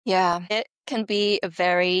Yeah, it can be a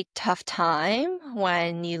very tough time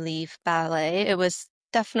when you leave ballet. It was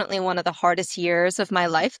definitely one of the hardest years of my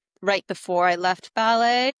life. Right before I left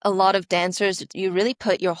ballet, a lot of dancers, you really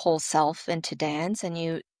put your whole self into dance and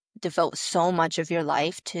you devote so much of your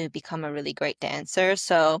life to become a really great dancer.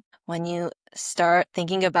 So when you start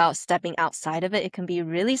thinking about stepping outside of it, it can be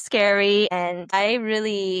really scary. And I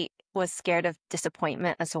really was scared of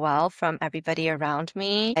disappointment as well from everybody around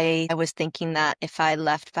me. I was thinking that if I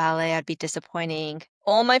left ballet, I'd be disappointing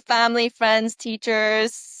all my family, friends,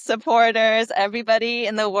 teachers, supporters, everybody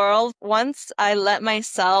in the world. Once I let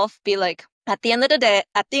myself be like, at the end of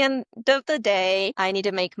the day, I need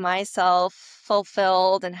to make myself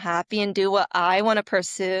fulfilled and happy and do what I want to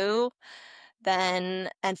pursue, then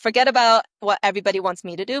and forget about what everybody wants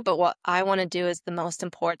me to do, but what I want to do is the most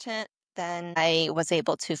important. Then I was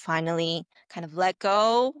able to finally kind of let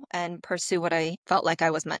go and pursue what I felt like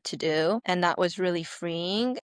I was meant to do. And that was really freeing.